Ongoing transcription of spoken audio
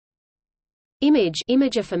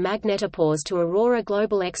Imager for Magnetopause-to-Aurora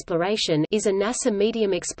Global Exploration is a NASA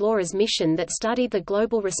Medium Explorers mission that studied the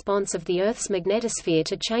global response of the Earth's magnetosphere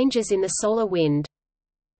to changes in the solar wind.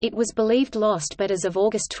 It was believed lost but as of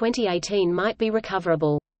August 2018 might be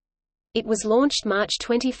recoverable. It was launched March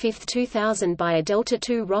 25, 2000 by a Delta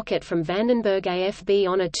II rocket from Vandenberg AFB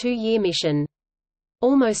on a 2-year mission.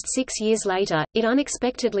 Almost 6 years later, it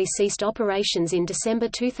unexpectedly ceased operations in December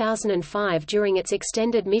 2005 during its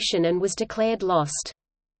extended mission and was declared lost.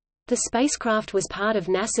 The spacecraft was part of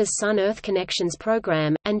NASA's Sun-Earth Connections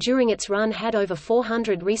program, and during its run had over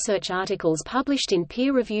 400 research articles published in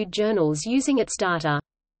peer-reviewed journals using its data.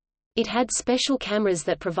 It had special cameras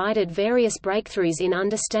that provided various breakthroughs in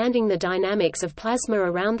understanding the dynamics of plasma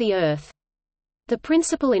around the Earth. The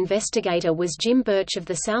principal investigator was Jim Birch of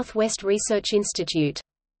the Southwest Research Institute.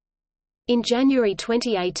 In January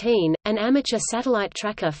 2018, an amateur satellite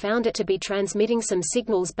tracker found it to be transmitting some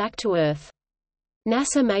signals back to Earth.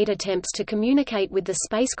 NASA made attempts to communicate with the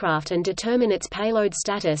spacecraft and determine its payload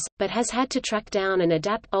status, but has had to track down and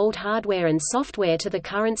adapt old hardware and software to the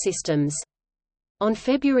current systems. On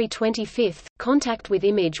February 25, contact with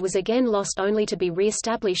Image was again lost only to be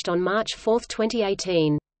re-established on March 4,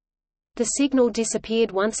 2018. The signal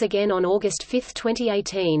disappeared once again on August 5,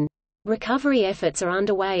 2018. Recovery efforts are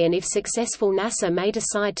underway and if successful NASA may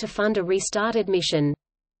decide to fund a restarted mission.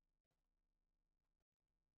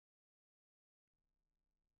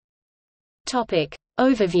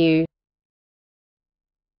 Overview.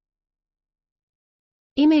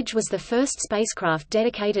 Image was the first spacecraft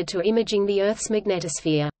dedicated to imaging the Earth's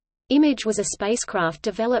magnetosphere. Image was a spacecraft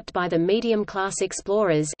developed by the Medium Class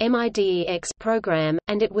Explorers program,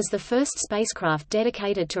 and it was the first spacecraft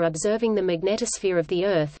dedicated to observing the magnetosphere of the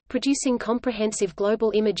Earth, producing comprehensive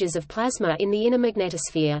global images of plasma in the inner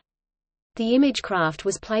magnetosphere. The Image craft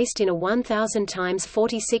was placed in a 1,000 times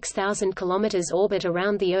 46,000 km orbit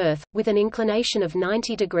around the Earth, with an inclination of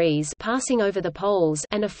 90 degrees passing over the poles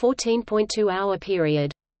and a 14.2-hour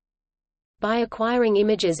period. By acquiring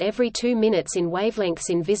images every 2 minutes in wavelengths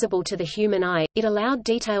invisible to the human eye, it allowed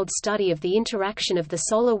detailed study of the interaction of the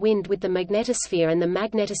solar wind with the magnetosphere and the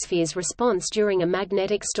magnetosphere's response during a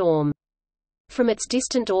magnetic storm. From its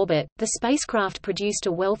distant orbit, the spacecraft produced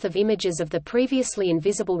a wealth of images of the previously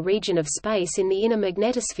invisible region of space in the inner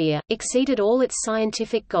magnetosphere, exceeded all its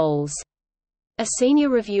scientific goals. A senior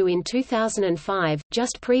review in 2005,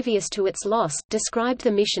 just previous to its loss, described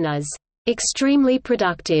the mission as extremely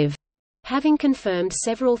productive, having confirmed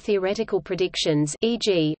several theoretical predictions,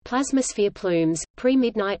 e.g., plasmasphere plumes,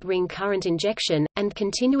 pre-midnight ring current injection, and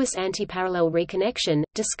continuous antiparallel reconnection,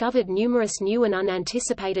 discovered numerous new and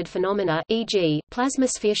unanticipated phenomena, e.g.,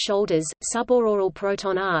 plasmasphere shoulders, subauroral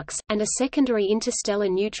proton arcs, and a secondary interstellar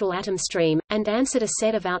neutral atom stream, and answered a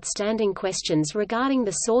set of outstanding questions regarding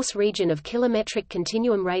the source region of kilometric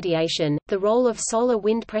continuum radiation, the role of solar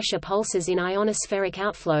wind pressure pulses in ionospheric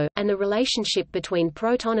outflow, and the relationship between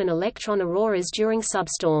proton and electron auroras during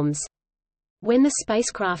substorms. When the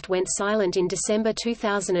spacecraft went silent in December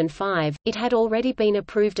 2005, it had already been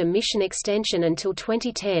approved a mission extension until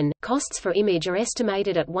 2010. Costs for Image are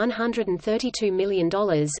estimated at $132 million,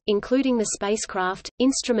 including the spacecraft,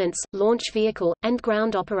 instruments, launch vehicle, and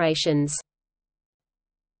ground operations.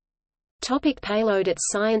 Payload. Its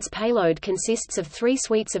science payload consists of 3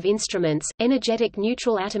 suites of instruments: energetic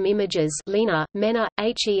neutral atom imagers (LENA, MENA,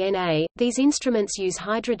 HENA). These instruments use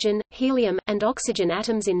hydrogen, helium, and oxygen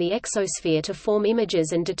atoms in the exosphere to form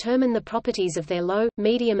images and determine the properties of their low,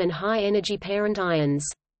 medium and high energy parent ions.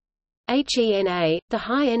 HENA, the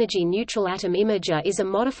high-energy neutral atom imager, is a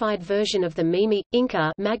modified version of the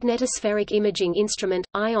Inca magnetospheric imaging instrument,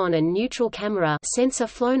 ion and neutral camera sensor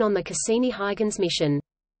flown on the Cassini-Huygens mission.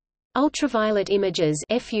 Ultraviolet imagers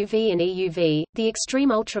FUV and EUV, the extreme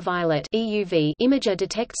ultraviolet EUV imager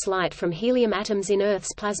detects light from helium atoms in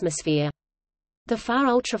Earth's plasmasphere. The far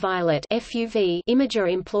ultraviolet FUV imager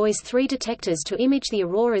employs 3 detectors to image the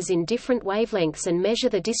auroras in different wavelengths and measure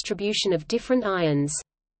the distribution of different ions.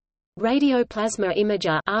 Radio Plasma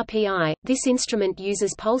Imager RPI, this instrument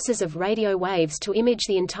uses pulses of radio waves to image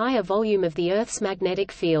the entire volume of the Earth's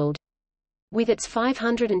magnetic field. With its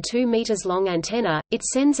 502 meters long antenna, it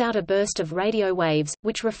sends out a burst of radio waves,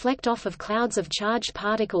 which reflect off of clouds of charged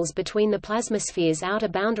particles between the plasmasphere's outer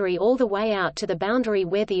boundary all the way out to the boundary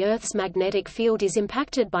where the Earth's magnetic field is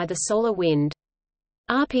impacted by the solar wind.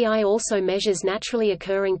 RPI also measures naturally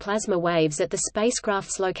occurring plasma waves at the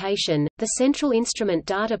spacecraft's location. The Central Instrument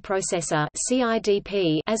Data Processor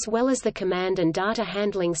 (CIDP), as well as the Command and Data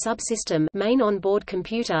Handling Subsystem (main onboard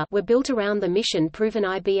computer), were built around the mission-proven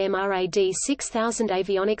IBM RAD 6000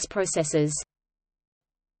 avionics processors.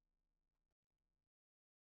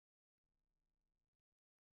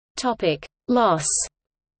 Loss.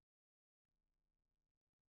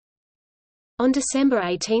 On December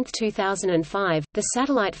 18, 2005, the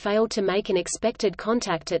satellite failed to make an expected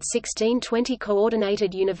contact at 16:20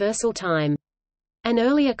 Coordinated Universal Time. An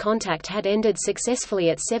earlier contact had ended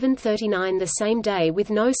successfully at 7:39 the same day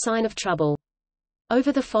with no sign of trouble.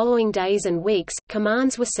 Over the following days and weeks,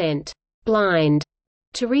 commands were sent blind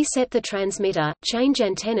to reset the transmitter, change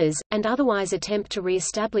antennas, and otherwise attempt to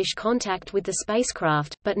re-establish contact with the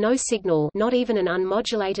spacecraft, but no signal, not even an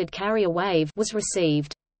unmodulated carrier wave, was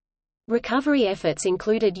received. Recovery efforts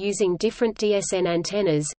included using different DSN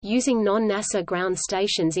antennas, using non-NASA ground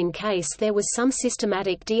stations in case there was some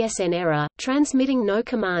systematic DSN error, transmitting no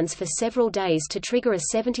commands for several days to trigger a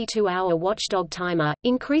 72-hour watchdog timer,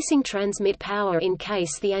 increasing transmit power in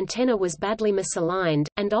case the antenna was badly misaligned,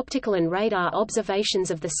 and optical and radar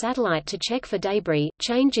observations of the satellite to check for debris,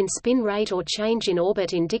 change in spin rate or change in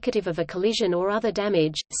orbit indicative of a collision or other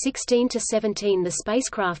damage. 16 to 17 The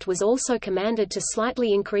spacecraft was also commanded to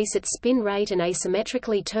slightly increase its spin rate and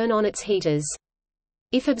asymmetrically turn on its heaters.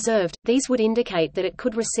 If observed, these would indicate that it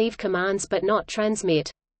could receive commands but not transmit.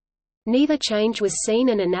 Neither change was seen,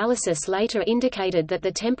 and analysis later indicated that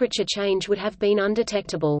the temperature change would have been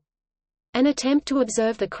undetectable. An attempt to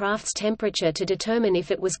observe the craft's temperature to determine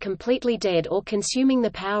if it was completely dead or consuming the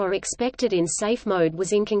power expected in safe mode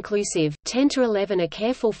was inconclusive. 10 to 11 A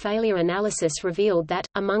careful failure analysis revealed that,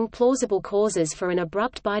 among plausible causes for an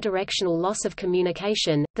abrupt bidirectional loss of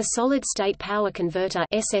communication, the solid-state power converter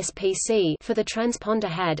 (SSPC) for the transponder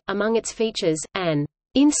had, among its features, an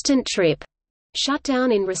instant trip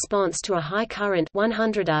shutdown in response to a high current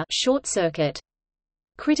 100A short circuit.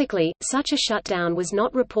 Critically, such a shutdown was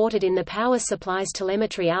not reported in the power supply's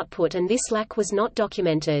telemetry output, and this lack was not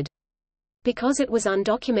documented. Because it was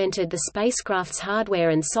undocumented, the spacecraft's hardware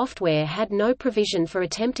and software had no provision for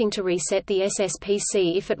attempting to reset the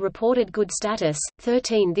SSPC if it reported good status.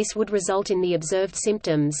 13 This would result in the observed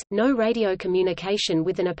symptoms: no radio communication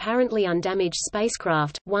with an apparently undamaged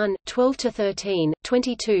spacecraft. 1, 12 to 13,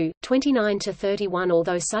 22, 29 to 31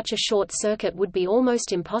 Although such a short circuit would be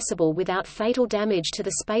almost impossible without fatal damage to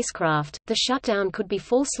the spacecraft, the shutdown could be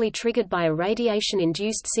falsely triggered by a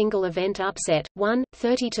radiation-induced single-event upset. 1,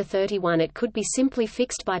 30 to 31 It could be simply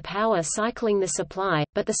fixed by power cycling the supply,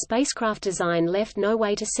 but the spacecraft design left no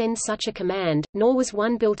way to send such a command, nor was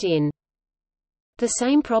one built in. The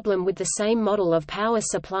same problem with the same model of power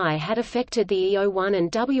supply had affected the EO-1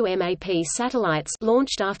 and WMAP satellites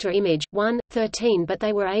launched after Image 1-13, but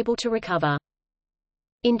they were able to recover.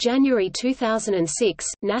 In January 2006,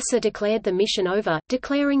 NASA declared the mission over,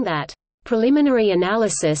 declaring that preliminary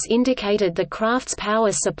analysis indicated the craft's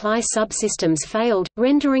power supply subsystems failed,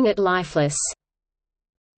 rendering it lifeless.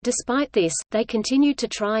 Despite this, they continued to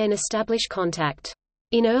try and establish contact.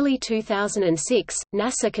 In early 2006,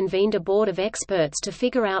 NASA convened a board of experts to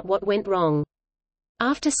figure out what went wrong.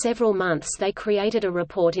 After several months, they created a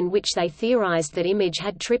report in which they theorized that Image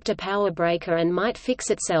had tripped a power breaker and might fix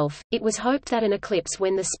itself. It was hoped that an eclipse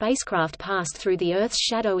when the spacecraft passed through the Earth's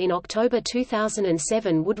shadow in October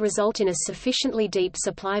 2007 would result in a sufficiently deep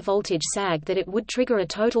supply voltage sag that it would trigger a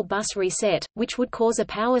total bus reset, which would cause a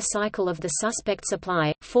power cycle of the suspect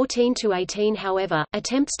supply. 14 to 18 However,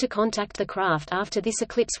 attempts to contact the craft after this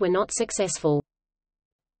eclipse were not successful.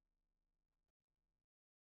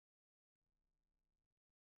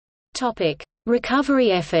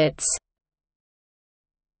 Recovery efforts.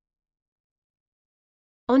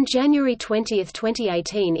 On January 20,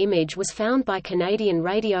 2018, Image was found by Canadian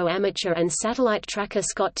radio amateur and satellite tracker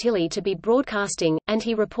Scott Tilley to be broadcasting, and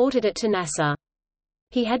he reported it to NASA.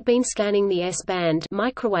 He had been scanning the S-band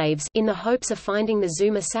microwaves in the hopes of finding the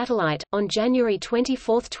Zuma satellite. On January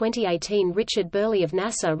 24, 2018, Richard Burley of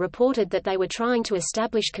NASA reported that they were trying to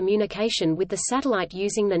establish communication with the satellite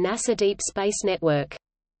using the NASA Deep Space Network.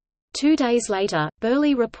 2 days later,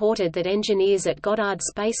 Burley reported that engineers at Goddard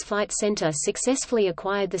Space Flight Center successfully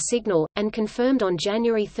acquired the signal, and confirmed on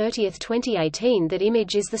January 30, 2018 that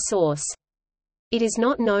Image is the source. It is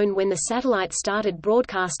not known when the satellite started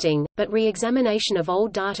broadcasting, but re-examination of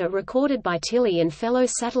old data recorded by Tilley and fellow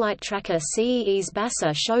satellite tracker CEE's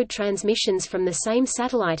BASA showed transmissions from the same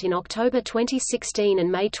satellite in October 2016 and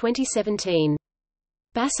May 2017.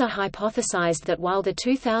 BASA hypothesized that while the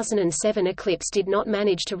 2007 eclipse did not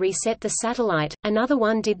manage to reset the satellite, another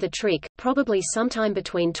one did the trick, probably sometime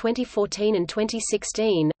between 2014 and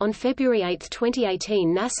 2016. On February 8,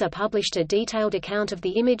 2018, NASA published a detailed account of the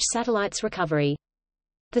Image satellite's recovery.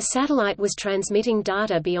 The satellite was transmitting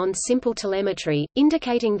data beyond simple telemetry,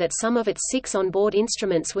 indicating that some of its 6 onboard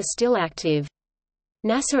instruments were still active.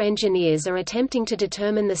 NASA engineers are attempting to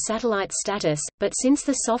determine the satellite's status, but since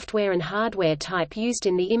the software and hardware type used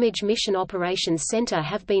in the Image Mission Operations Center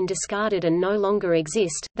have been discarded and no longer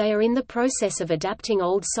exist, they are in the process of adapting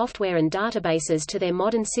old software and databases to their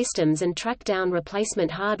modern systems and track down replacement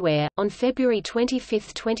hardware. On February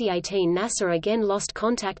 25, 2018, NASA again lost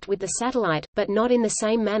contact with the satellite, but not in the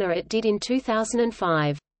same manner it did in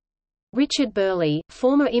 2005. Richard Burley,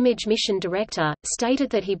 former Image Mission Director, stated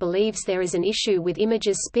that he believes there is an issue with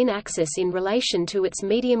Image's spin axis in relation to its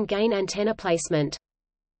medium-gain antenna placement.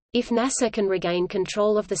 If NASA can regain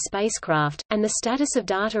control of the spacecraft, and the status of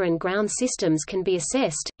data and ground systems can be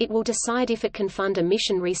assessed, it will decide if it can fund a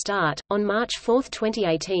mission restart. On March 4,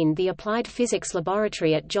 2018, the Applied Physics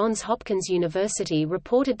Laboratory at Johns Hopkins University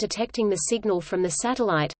reported detecting the signal from the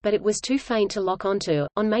satellite, but it was too faint to lock onto.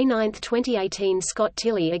 On May 9, 2018, Scott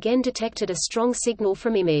Tilley again detected a strong signal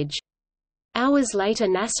from Image. Hours later,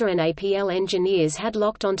 NASA and APL engineers had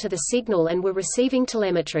locked onto the signal and were receiving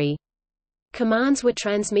telemetry. Commands were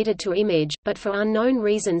transmitted to Image, but for unknown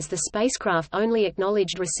reasons the spacecraft only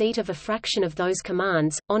acknowledged receipt of a fraction of those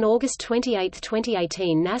commands. On August 28,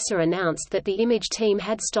 2018, NASA announced that the Image team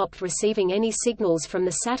had stopped receiving any signals from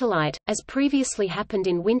the satellite, as previously happened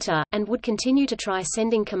in winter, and would continue to try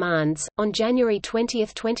sending commands. On January 20,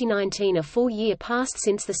 2019, a full year passed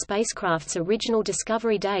since the spacecraft's original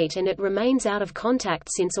discovery date and it remains out of contact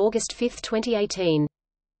since August 5, 2018.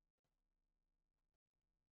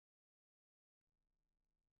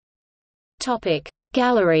 Topic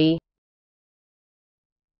Gallery.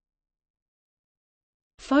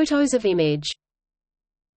 Photos of Image.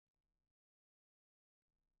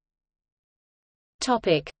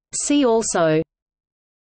 Topic See also: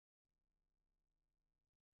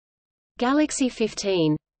 Galaxy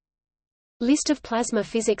 15, List of plasma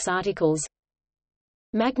physics articles,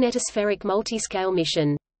 Magnetospheric multiscale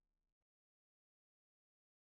mission.